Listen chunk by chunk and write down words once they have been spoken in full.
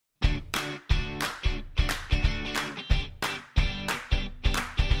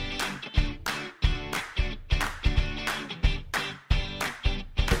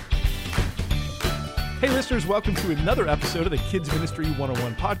listeners, welcome to another episode of the Kids Ministry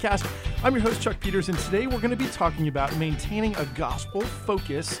 101 podcast. I'm your host, Chuck Peters, and today we're going to be talking about maintaining a gospel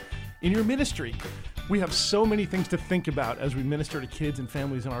focus in your ministry. We have so many things to think about as we minister to kids and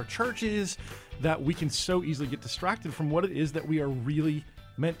families in our churches that we can so easily get distracted from what it is that we are really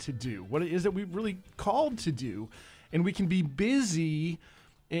meant to do, what it is that we're really called to do. And we can be busy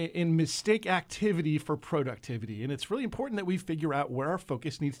and mistake activity for productivity. And it's really important that we figure out where our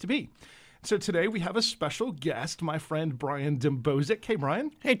focus needs to be. So today we have a special guest, my friend Brian Dembowczyk. Hey,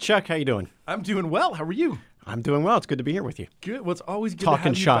 Brian. Hey, Chuck. How you doing? I'm doing well. How are you? I'm doing well. It's good to be here with you. Good. Well, it's always good Talking to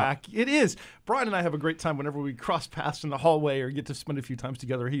have shop. you back. It is. Brian and I have a great time whenever we cross paths in the hallway or get to spend a few times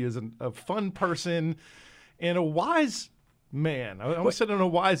together. He is a fun person and a wise man. I almost said a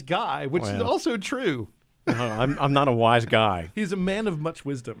wise guy, which is also true. I'm not a wise guy. He's a man of much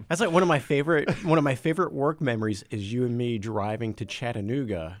wisdom. That's like one of my favorite work memories is you and me driving to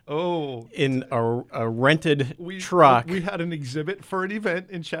Chattanooga. Oh, in a rented truck. We had an exhibit for an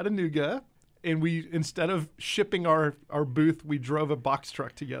event in Chattanooga, and we, instead of shipping our booth, we drove a box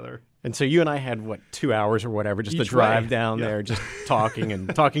truck together. And so you and I had, 2 hours or whatever, just to drive down there, just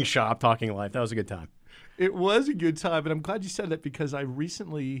talking shop, talking life. That was a good time. It was a good time, and I'm glad you said that because I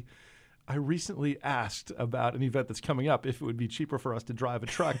recently asked about an event that's coming up if it would be cheaper for us to drive a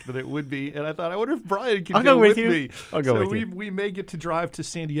truck than it would be, and I thought, I wonder if Brian can go with me. I'll go with you. So we may get to drive to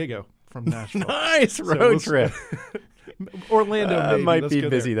San Diego from Nashville. Nice road trip. Orlando maybe. Might be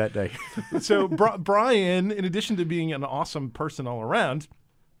busy that day. So Brian, in addition to being an awesome person all around,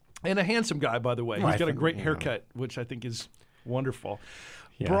 and a handsome guy, by the way, he's got a great haircut, which I think is wonderful.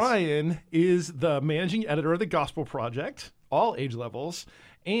 Yes. Brian is the managing editor of the Gospel Project, all age levels,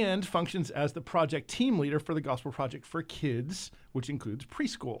 and functions as the project team leader for the Gospel Project for Kids, which includes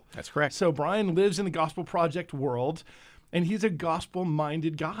preschool. That's correct. So Brian lives in the Gospel Project world, and he's a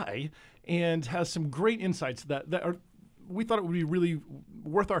gospel-minded guy and has some great insights that are, we thought it would be really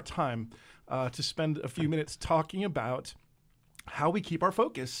worth our time to spend a few minutes talking about how we keep our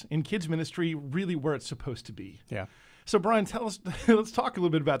focus in kids ministry really where it's supposed to be. Yeah. So Brian, tell us, let's talk a little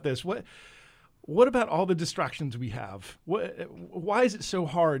bit about this. What about all the distractions we have? Why is it so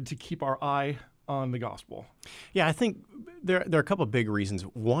hard to keep our eye on the gospel? Yeah, I think there are a couple of big reasons.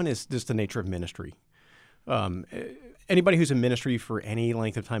 One is just the nature of ministry. Anybody who's in ministry for any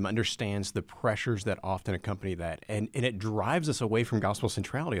length of time understands the pressures that often accompany that, and it drives us away from gospel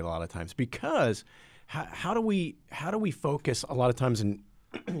centrality a lot of times. Because how do we focus a lot of times in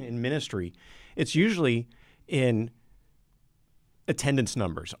ministry? It's usually in attendance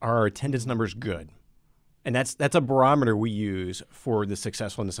numbers. Are our attendance numbers good? And that's a barometer we use for the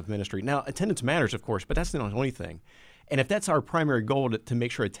successfulness of ministry. Now, attendance matters, of course, but that's not the only thing. And if that's our primary goal to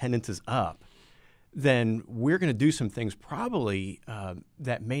make sure attendance is up, then we're going to do some things probably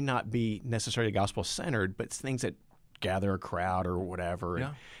that may not be necessarily gospel-centered, but things that gather a crowd or whatever,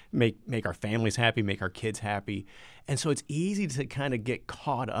 and make our families happy, make our kids happy. And so it's easy to kind of get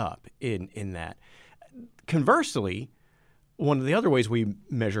caught up in that. Conversely, one of the other ways we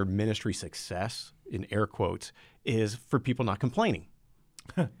measure ministry success, in air quotes, is for people not complaining.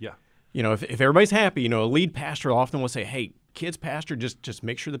 Yeah. You know, if everybody's happy, a lead pastor often will say, hey, kids pastor, just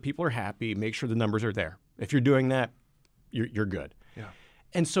make sure the people are happy, make sure the numbers are there. If you're doing that, you're good. Yeah.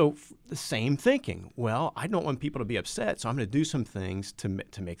 And so the same thinking. Well, I don't want people to be upset, so I'm going to do some things to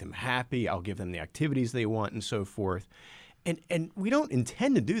make them happy. I'll give them the activities they want and so forth. And we don't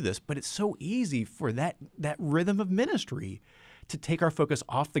intend to do this, but it's so easy for that rhythm of ministry to take our focus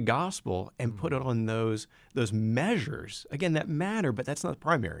off the gospel and put it on those measures, again, that matter, but that's not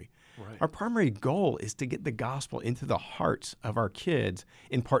primary. Right. Our primary goal is to get the gospel into the hearts of our kids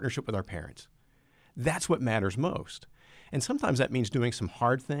in partnership with our parents. That's what matters most. And sometimes that means doing some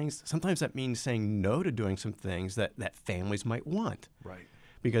hard things. Sometimes that means saying no to doing some things that families might want. Right.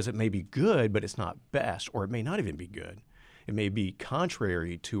 Because it may be good, but it's not best, or it may not even be good. It may be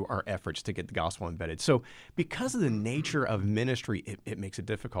contrary to our efforts to get the gospel embedded. So because of the nature of ministry, it makes it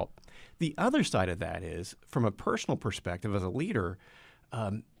difficult. The other side of that is, from a personal perspective as a leader,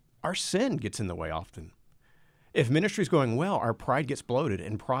 our sin gets in the way often. If ministry is going well, our pride gets bloated,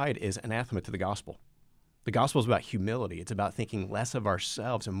 and pride is anathema to the gospel. The gospel is about humility. It's about thinking less of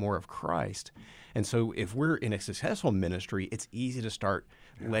ourselves and more of Christ. And so if we're in a successful ministry, it's easy to start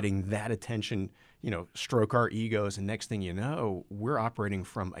letting that attention, stroke our egos. And next thing you know, we're operating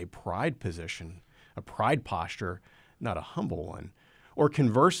from a pride position, a pride posture, not a humble one. Or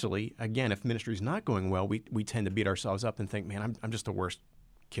conversely, again, if ministry is not going well, we tend to beat ourselves up and think, man, I'm just the worst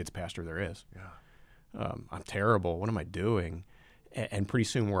kids pastor there is. Yeah. I'm terrible. What am I doing? And pretty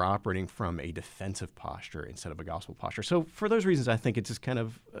soon we're operating from a defensive posture instead of a gospel posture. So for those reasons, I think it's just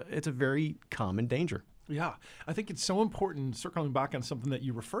it's a very common danger. Yeah, I think it's so important, circling back on something that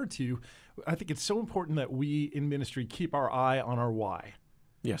you referred to, I think it's so important that we in ministry keep our eye on our why.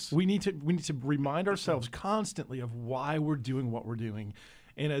 Yes. We need to remind ourselves constantly of why we're doing what we're doing.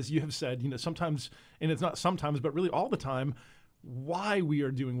 And as you have said, sometimes, and it's not sometimes, but really all the time, why we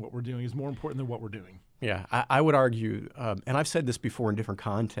are doing what we're doing is more important than what we're doing. Yeah, I would argue, and I've said this before in different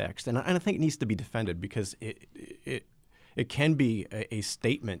contexts, and I think it needs to be defended because it can be a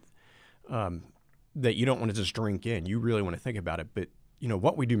statement that you don't want to just drink in. You really want to think about it, but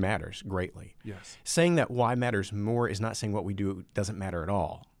what we do matters greatly. Yes. Saying that why matters more is not saying what we do doesn't matter at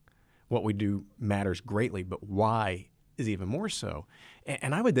all. What we do matters greatly, but why is even more so.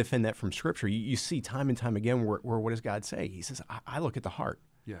 And I would defend that from Scripture. You see time and time again where what does God say? He says, I look at the heart.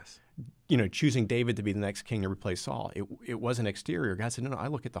 Yes. Choosing David to be the next king to replace Saul, it wasn't exterior. God said, no, I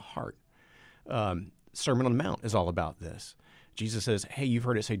look at the heart. Sermon on the Mount is all about this. Jesus says, hey, you've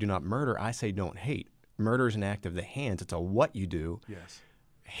heard it say, do not murder. I say, don't hate. Murder is an act of the hands. It's a what you do. Yes.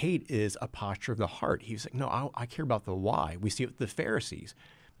 Hate is a posture of the heart. He's like, no, I care about the why. We see it with the Pharisees.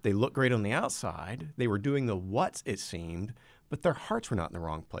 They look great on the outside. They were doing the what's, it seemed, but their hearts were not in the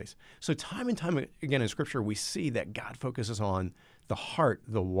wrong place. So time and time again in Scripture, we see that God focuses on the heart,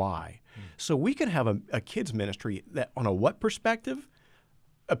 the why. So we could have a kids ministry that on a what perspective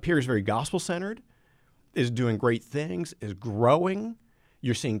appears very gospel-centered, is doing great things, is growing.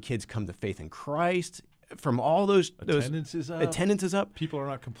 You're seeing kids come to faith in Christ. From all those Attendance is up. Attendance is up. People are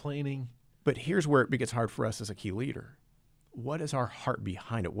not complaining. But here's where it gets hard for us as a key leader. What is our heart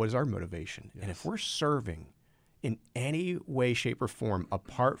behind it? What is our motivation? Yes. And if we're serving in any way, shape, or form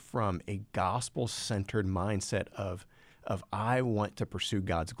apart from a gospel-centered mindset of I want to pursue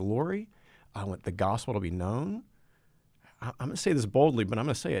God's glory, I want the gospel to be known, I'm going to say this boldly, but I'm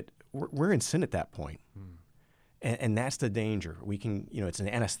going to say it. We're in sin at that point. And that's the danger. We can, it's an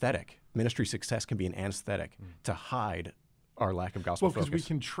anesthetic. Ministry success can be an anesthetic to hide our lack of gospel focus. Because we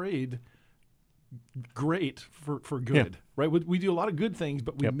can trade great for good, right? We do a lot of good things,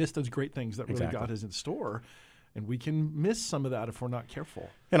 but we miss those great things that really God has in store. And we can miss some of that if we're not careful.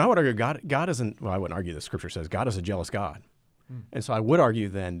 And I would argue God isn't, well, I wouldn't argue the Scripture says God is a jealous God. And so I would argue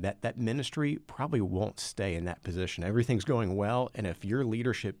then that ministry probably won't stay in that position. Everything's going well, and if your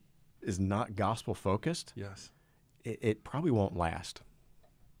leadership is not gospel-focused, yes, it probably won't last.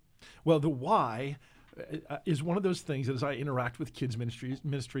 Well, the why is one of those things that as I interact with kids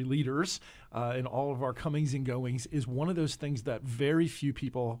ministry leaders in all of our comings and goings is one of those things that very few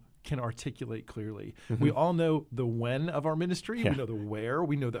people can articulate clearly. We all know the when of our ministry. We know the where.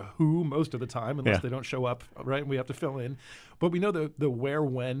 We know the who most of the time, unless they don't show up, right? And we have to fill in. But we know the where,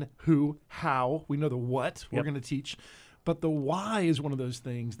 when, who, how. We know the what we're going to teach. But the why is one of those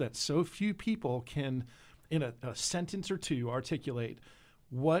things that so few people can, in a sentence or two, articulate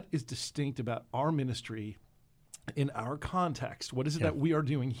what is distinct about our ministry in our context. What is it that we are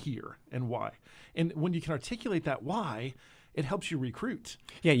doing here and why? And when you can articulate that why, it helps you recruit.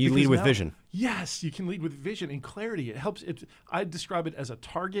 Yeah, you lead with vision. Yes, you can lead with vision and clarity. It helps. I describe it as a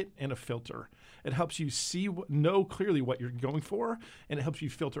target and a filter. It helps you know clearly what you're going for, and it helps you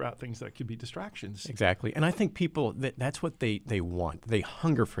filter out things that could be distractions. Exactly. And I think people, that's what they want. They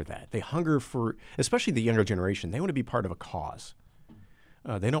hunger for that. They hunger for, especially the younger generation, they want to be part of a cause.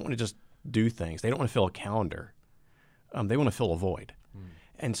 They don't want to just do things. They don't want to fill a calendar. They want to fill a void.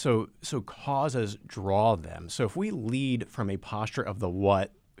 And so causes draw them. So if we lead from a posture of the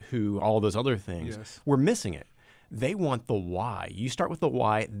what, who, all those other things, we're missing it. They want the why. You start with the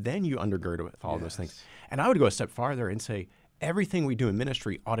why, then you undergird it with all those things. And I would go a step farther and say everything we do in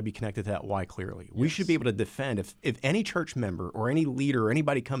ministry ought to be connected to that why clearly. We should be able to defend if any church member or any leader or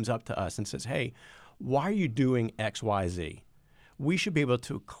anybody comes up to us and says, hey, why are you doing X, Y, Z? We should be able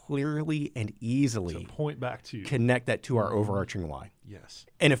to clearly and easily point back to connect that to our overarching why. Yes.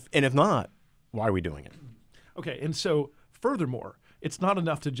 And if not, why are we doing it? Okay. And so furthermore, it's not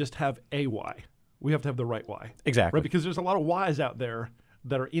enough to just have a why. We have to have the right why. Exactly. Right? Because there's a lot of whys out there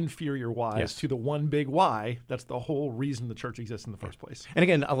that are inferior whys to the one big why. That's the whole reason the church exists in the first place. And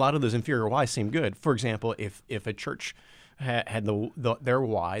again, a lot of those inferior whys seem good. For example, if a church had their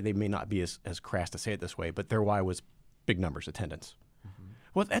why, they may not be as crass to say it this way, but their why was big numbers, attendance.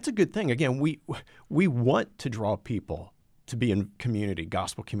 Well, that's a good thing. Again, we want to draw people to be in community,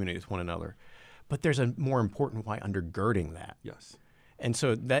 gospel community with one another. But there's a more important why undergirding that. Yes. And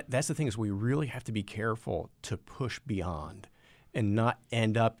so that's the thing is we really have to be careful to push beyond and not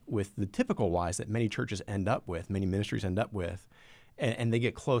end up with the typical whys that many churches end up with, many ministries end up with, and they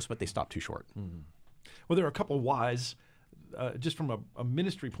get close, but they stop too short. Well, there are a couple of whys just from a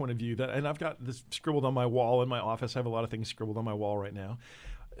ministry point of view, and I've got this scribbled on my wall in my office. I have a lot of things scribbled on my wall right now.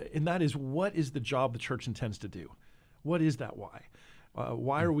 and that is, what is the job the church intends to do? What is that why?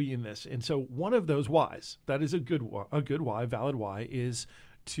 Why are we in this? And so one of those whys, that is a good why, valid why, is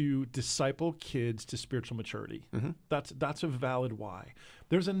to disciple kids to spiritual maturity. That's a valid why.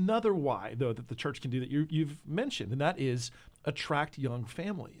 There's another why, though, that the church can do that you've mentioned, and that is attract young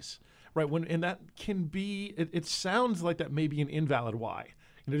families, right? And that can be, it sounds like that may be an invalid why.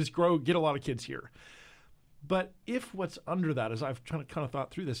 Just get a lot of kids here. But if what's under that, as I've kind of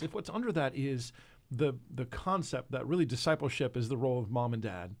thought through this, if what's under that is the concept that really discipleship is the role of mom and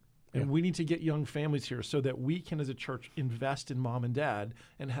dad, and we need to get young families here so that we can, as a church, invest in mom and dad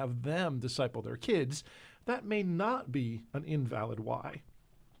and have them disciple their kids, that may not be an invalid why.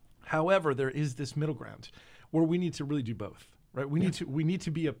 However, there is this middle ground where we need to really do both, right? We need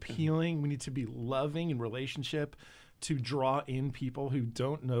to be appealing, we need to be loving in relationship to draw in people who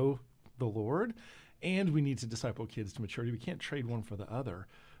don't know the Lord, and we need to disciple kids to maturity. We can't trade one for the other.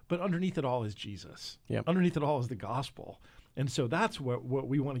 But underneath it all is Jesus. Yep. Underneath it all is the gospel. And so that's what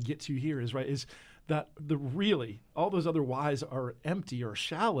we want to get to here is that all those other whys are empty or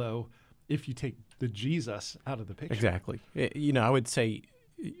shallow if you take the Jesus out of the picture. Exactly. I would say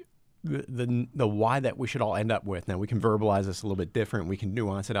the why that we should all end up with. Now, we can verbalize this a little bit different. We can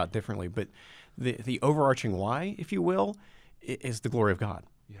nuance it out differently. But the overarching why, if you will, is the glory of God.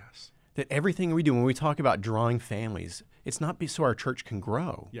 Yes. That everything we do, when we talk about drawing families, it's not so our church can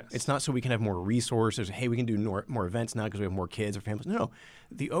grow. Yes. It's not so we can have more resources. Hey, we can do more events now because we have more kids or families. No,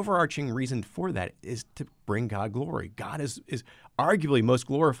 the overarching reason for that is to bring God glory. God is arguably most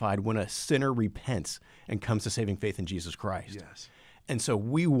glorified when a sinner repents and comes to saving faith in Jesus Christ. Yes. And so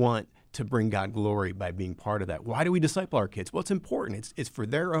we want to bring God glory by being part of that. Why do we disciple our kids? Well, it's important. It's for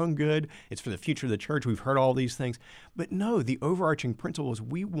their own good. It's for the future of the church. We've heard all these things. But no, the overarching principle is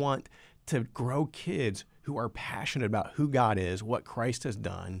we want to grow kids who are passionate about who God is, what Christ has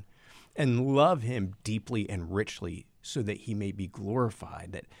done, and love him deeply and richly so that he may be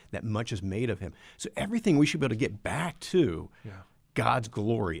glorified, that much is made of him. So everything we should be able to get back to God's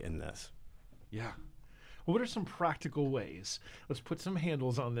glory in this. Yeah. Well, what are some practical ways? Let's put some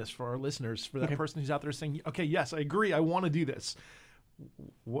handles on this for our listeners, for that person who's out there saying, okay, yes, I agree, I want to do this.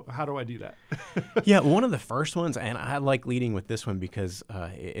 How do I do that? Yeah, one of the first ones, and I like leading with this one because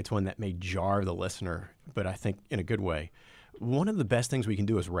it's one that may jar the listener, but I think in a good way. One of the best things we can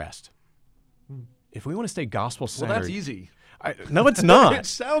do is rest. If we want to stay gospel-centered... Well, that's easy. No, it's not. It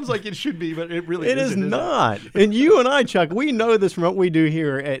sounds like it should be, but it really isn't. It is not. And you and I, Chuck, we know this from what we do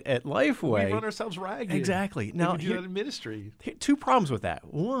here at Lifeway. We run ourselves ragged. Exactly. Now, we do that in ministry. Two problems with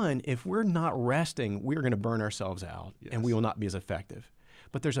that. One, if we're not resting, we're going to burn ourselves out, and we will not be as effective.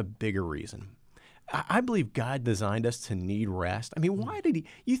 But there's a bigger reason. I believe God designed us to need rest. I mean, why did he?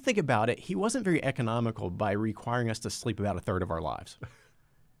 You think about it, he wasn't very economical by requiring us to sleep about a third of our lives.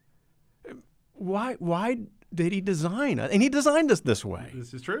 Why did he design us? And he designed us this way.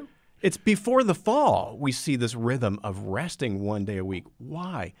 This is true. It's before the fall we see this rhythm of resting one day a week.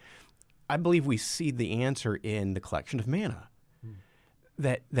 Why? I believe we see the answer in the collection of manna.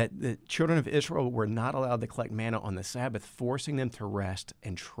 That the children of Israel were not allowed to collect manna on the Sabbath, forcing them to rest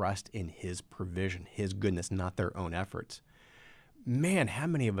and trust in his provision, his goodness, not their own efforts. Man, how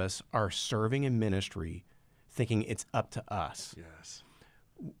many of us are serving in ministry thinking it's up to us? Yes.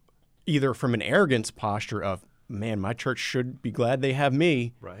 Either from an arrogance posture of, man, my church should be glad they have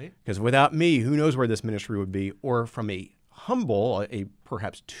me, right? Because without me, who knows where this ministry would be, or from a humble, a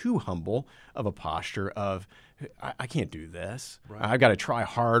perhaps too humble of a posture of, I can't do this. Right. I've got to try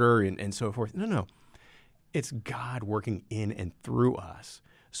harder and so forth. No. It's God working in and through us.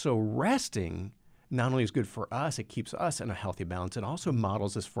 So resting not only is good for us, it keeps us in a healthy balance. It also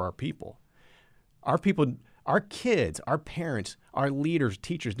models this for our people. Our kids, our parents, our leaders,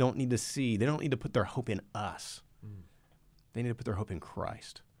 teachers don't need to see, they don't need to put their hope in us. They need to put their hope in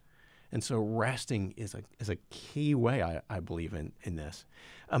Christ. And so resting is a key way, I believe, in this.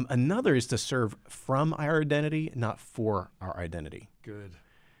 Another is to serve from our identity, not for our identity. Good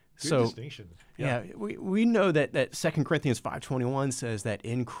distinction. Yeah, we know that 2 Corinthians 5:21 says that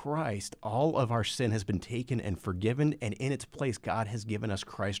in Christ, all of our sin has been taken and forgiven, and in its place, God has given us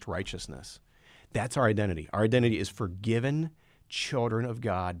Christ's righteousness. That's our identity. Our identity is forgiven children of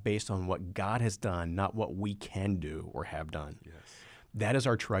God based on what God has done, not what we can do or have done. Yes. That is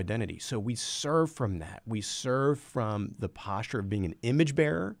our true identity. So we serve from that. We serve from the posture of being an image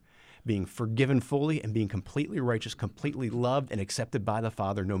bearer, being forgiven fully, and being completely righteous, completely loved and accepted by the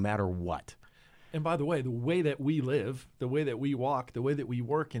Father no matter what. And by the way that we live, the way that we walk, the way that we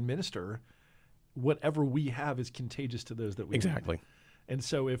work and minister, whatever we have is contagious to those that we Exactly. Lead. And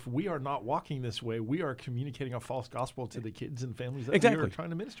so if we are not walking this way, we are communicating a false gospel to the kids and families that Exactly. we are trying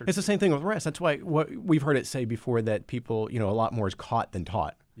to minister to. It's the same thing with rest. That's why we've heard it say before that people, a lot more is caught than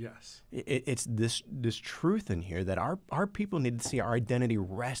taught. Yes. It's this truth in here that our people need to see our identity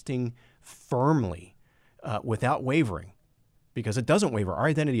resting firmly without wavering, because it doesn't waver. Our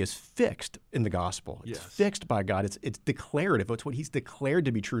identity is fixed in the gospel. It's fixed by God. It's declarative. It's what he's declared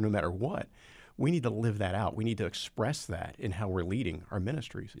to be true no matter what. We need to live that out. We need to express that in how we're leading our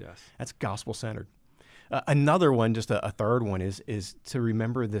ministries. Yes. That's gospel-centered. Another one, just a third one, is to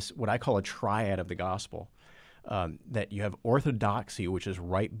remember this, what I call a triad of the gospel, that you have orthodoxy, which is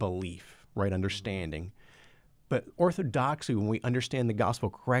right belief, right understanding. But orthodoxy, when we understand the gospel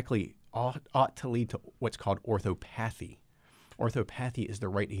correctly, ought to lead to what's called orthopathy. Orthopathy is the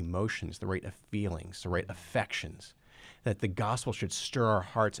right emotions, the right feelings, the right affections. That the gospel should stir our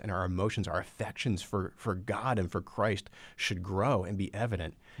hearts and our emotions, our affections for God and for Christ should grow and be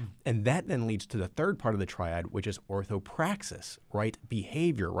evident. And that then leads to the third part of the triad, which is orthopraxis, right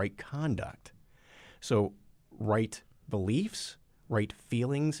behavior, right conduct. So right beliefs, right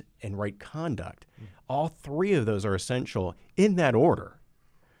feelings, and right conduct. All three of those are essential in that order.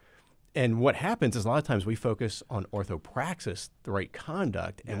 And what happens is a lot of times we focus on orthopraxis, the right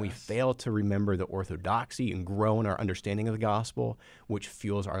conduct, and we fail to remember the orthodoxy and grow in our understanding of the gospel, which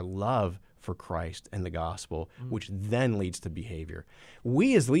fuels our love for Christ and the gospel, which then leads to behavior.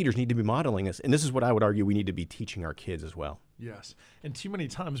 We as leaders need to be modeling this, and this is what I would argue we need to be teaching our kids as well. Yes. And too many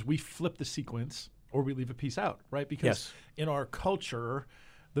times we flip the sequence or we leave a piece out, right? Because in our culture,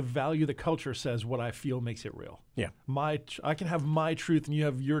 the value the culture says what I feel makes it real. Yeah. I can have my truth and you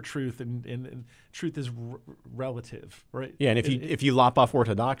have your truth, and truth is relative, right? Yeah, and if you lop off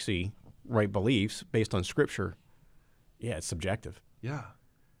orthodoxy, right beliefs based on Scripture, it's subjective. Yeah.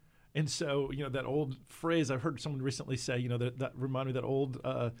 And so, that old phrase, I've heard someone recently say, that reminded me of that old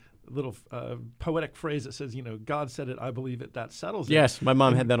little poetic phrase that says, God said it, I believe it, that settles it. Yes, my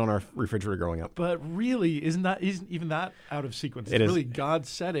mom had that on our refrigerator growing up. But really, isn't even that out of sequence? It's really God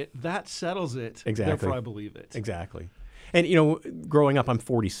said it, that settles it, exactly. Therefore I believe it. Exactly. And, growing up, I'm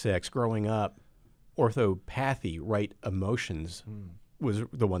 46, growing up, orthopathy, right emotions, was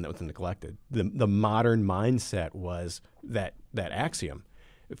the one that was neglected. The modern mindset was that axiom.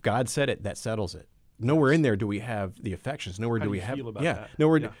 If God said it, that settles it. Nowhere in there do we have the affections. Nowhere How do we you have feel about that?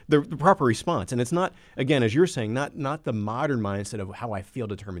 nowhere the proper response. And it's not, again, as you're saying, not the modern mindset of how I feel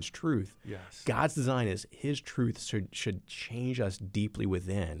determines truth. Yes. God's design is His truth should change us deeply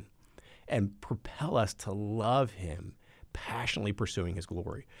within and propel us to love Him, passionately pursuing His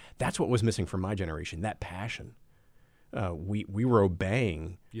glory. That's what was missing from my generation, that passion. We were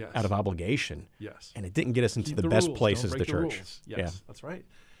obeying out of obligation. Yes. And it didn't get us into Keep the best rules. places, Don't the break the church. rules. Yes, that's right.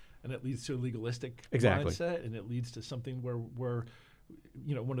 And it leads to a legalistic Exactly. mindset, and it leads to something where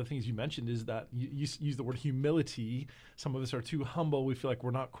one of the things you mentioned is that you use the word humility. Some of us are too humble. We feel like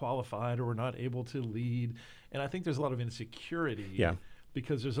we're not qualified or we're not able to lead. And I think there's a lot of insecurity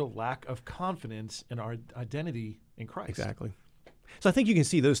because there's a lack of confidence in our identity in Christ. Exactly. So I think you can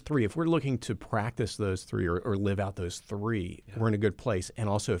see those three. If we're looking to practice those three or live out those three, we're in a good place. And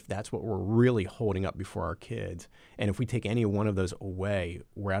also if that's what we're really holding up before our kids, and if we take any one of those away,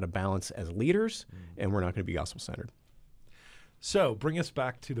 we're out of balance as leaders, and we're not going to be gospel-centered. So bring us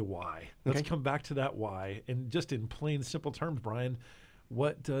back to the why. Let's come back to that why. And just in plain, simple terms, Brian,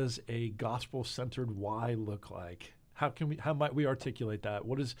 what does a gospel-centered why look like? How might we articulate that?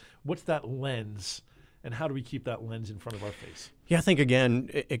 What's that lens? And how do we keep that lens in front of our face? Yeah, I think, again,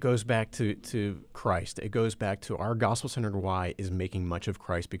 it goes back to Christ. It goes back to our gospel-centered why is making much of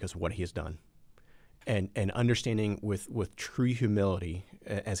Christ because of what He has done. And understanding with true humility,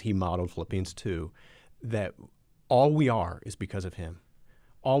 as He modeled Philippians 2, that all we are is because of Him.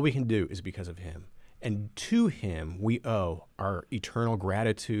 All we can do is because of Him. And to Him we owe our eternal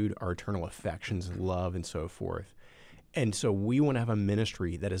gratitude, our eternal affections, love, and so forth. And so we want to have a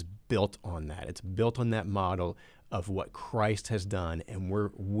ministry that is built on that. It's built on that model of what Christ has done, and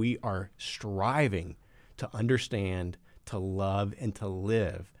we are striving to understand, to love, and to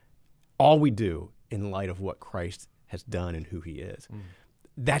live all we do in light of what Christ has done and who He is.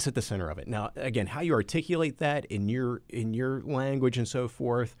 That's at the center of it. Now, again, how you articulate that in your language and so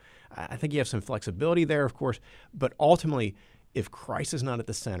forth, I think you have some flexibility there, of course, but ultimately, if Christ is not at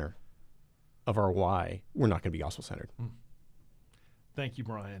the center of our why, we're not going to be gospel-centered. Thank you,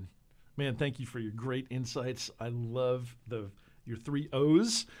 Brian. Man, thank you for your great insights. I love your 3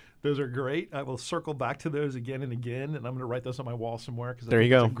 O's. Those are great. I will circle back to those again and again, and I'm going to write those on my wall somewhere. There you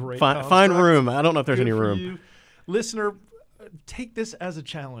go. Great find room. I don't know if there's any room. You. Listener, take this as a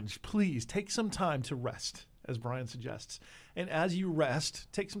challenge. Please take some time to rest. as Brian suggests. And as you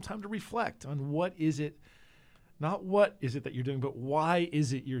rest, take some time to reflect on what is it, not what is it that you're doing, but why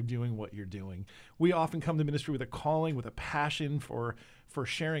is it you're doing what you're doing. We often come to ministry with a calling, with a passion for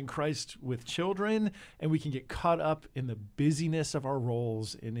sharing Christ with children, and we can get caught up in the busyness of our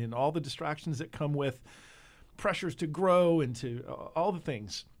roles and in all the distractions that come with pressures to grow and to all the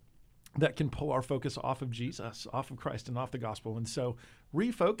things that can pull our focus off of Jesus, off of Christ, and off the gospel. And so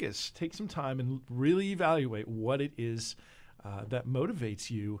refocus, take some time and really evaluate what it is that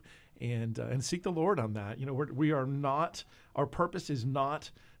motivates you, and seek the Lord on that. You know, we are not, our purpose is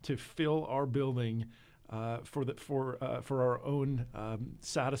not to fill our building for our own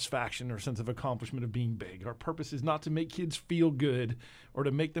satisfaction or sense of accomplishment of being big. Our purpose is not to make kids feel good or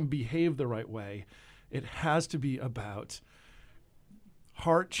to make them behave the right way. It has to be about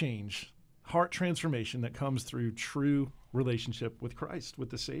heart change, heart transformation that comes through true relationship with Christ, with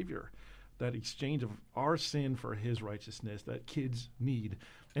the Savior. That exchange of our sin for his righteousness that kids need.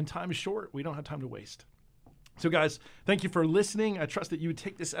 And time is short. We don't have time to waste. So guys, thank you for listening. I trust that you would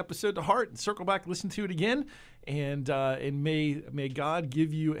take this episode to heart and circle back, listen to it again. And may God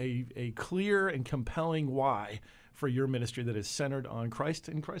give you a clear and compelling why for your ministry that is centered on Christ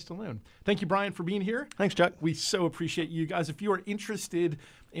and Christ alone. Thank you, Brian, for being here. Thanks, Chuck. We so appreciate you guys. If you are interested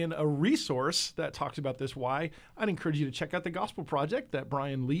in a resource that talks about this why, I'd encourage you to check out the Gospel Project that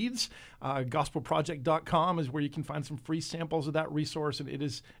Brian leads. Gospelproject.com is where you can find some free samples of that resource, and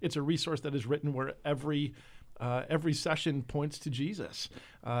it's a resource that is written where every session points to Jesus.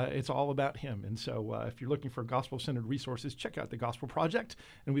 It's all about him. And so if you're looking for gospel-centered resources, check out the Gospel Project,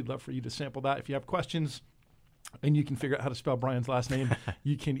 and we'd love for you to sample that. If you have questions, and you can figure out how to spell Brian's last name,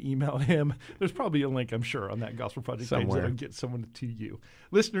 you can email him. There's probably a link, I'm sure, on that Gospel Project page that'll get someone to you.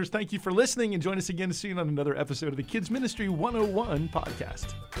 Listeners, thank you for listening, and join us again soon on another episode of the Kids Ministry 101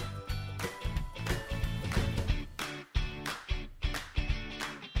 podcast.